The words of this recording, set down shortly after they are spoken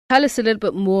Tell us a little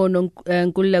bit more,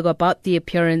 Nkululeko, about the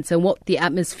appearance and what the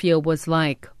atmosphere was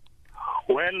like.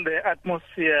 Well, the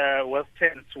atmosphere was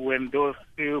tense when those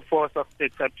four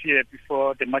suspects appeared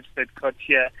before the magistrate court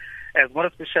here, as more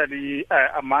especially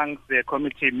amongst the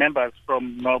committee members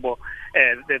from Nobo,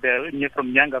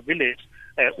 from Nyanga village,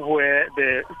 where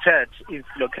the church is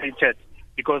located,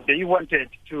 because they wanted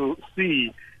to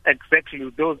see exactly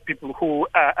those people who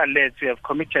are alleged to have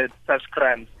committed such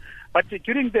crimes. But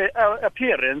during the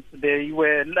appearance, they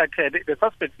were like the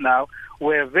suspects now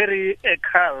were very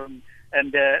calm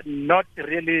and not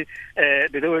really.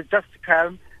 They were just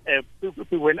calm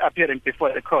when appearing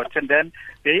before the court, and then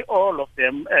they all of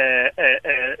them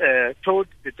told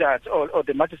the judge or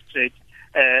the magistrate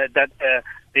that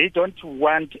they don't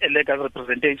want a legal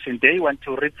representation. They want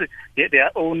to reach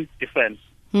their own defense.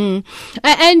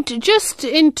 And just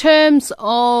in terms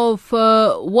of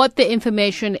what the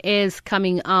information is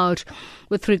coming out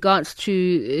with regards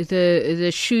to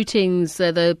the shootings,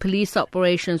 the police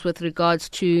operations with regards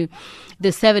to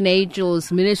the Seven Angels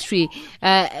ministry,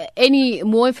 any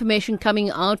more information coming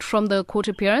out from the court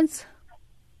appearance?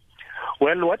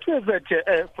 Well, what we have heard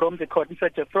from the court, in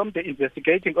fact, from the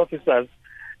investigating officers,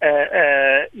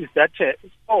 is that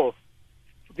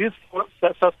these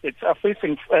suspects are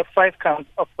facing 5 counts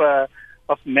of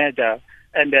murder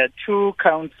and 2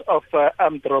 counts of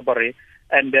armed robbery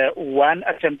and 1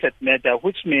 attempted murder,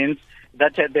 which means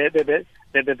that the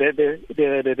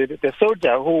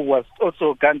soldier who was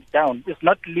also gunned down is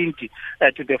not linked to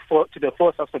the four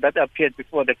suspects that appeared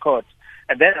before the court.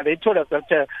 And then they told us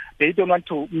that they don't want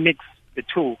to mix the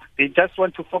two. They just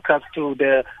want to focus to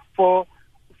the 5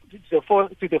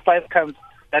 counts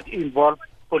that involve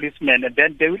policemen, and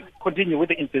then they will continue with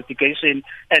the investigation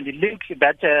and link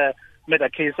that murder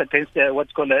case against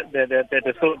what's called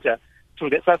the soldier to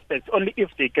the suspects only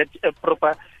if they get a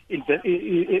proper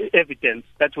evidence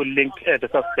that will link the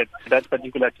suspect to that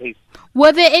particular case.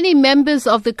 Were there any members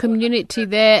of the community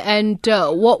there, and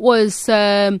what was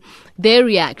their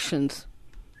reactions?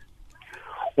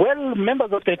 Well,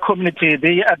 members of the community,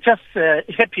 they are just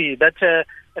happy that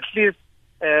at least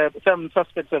some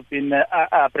suspects have been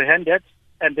apprehended,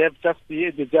 and they've just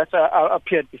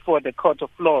appeared before the court of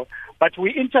law. But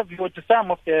we interviewed some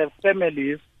of the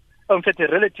families, in fact, the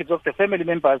relatives of the family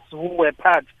members who were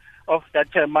part of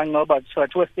that Mangoba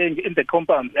church, who were staying in the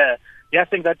compound there. They are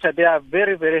saying that they are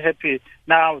very, very happy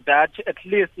now that at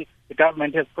least the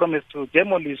government has promised to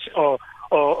demolish or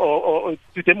to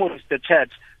demolish the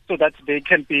church so that they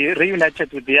can be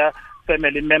reunited with their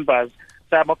family members.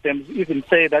 Some of them even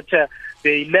say that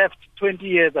they left 20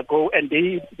 years ago, and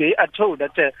they are told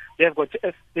that they've got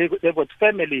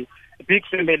family, a big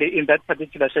family in that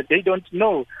particular church. They don't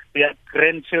know their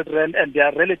grandchildren and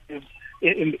their relatives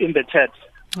in the church.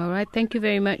 All right, thank you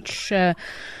very much.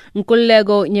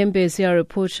 Nkululeko Nyembezi, our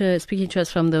reporter, speaking to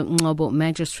us from the Nobo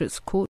Magistrates Court.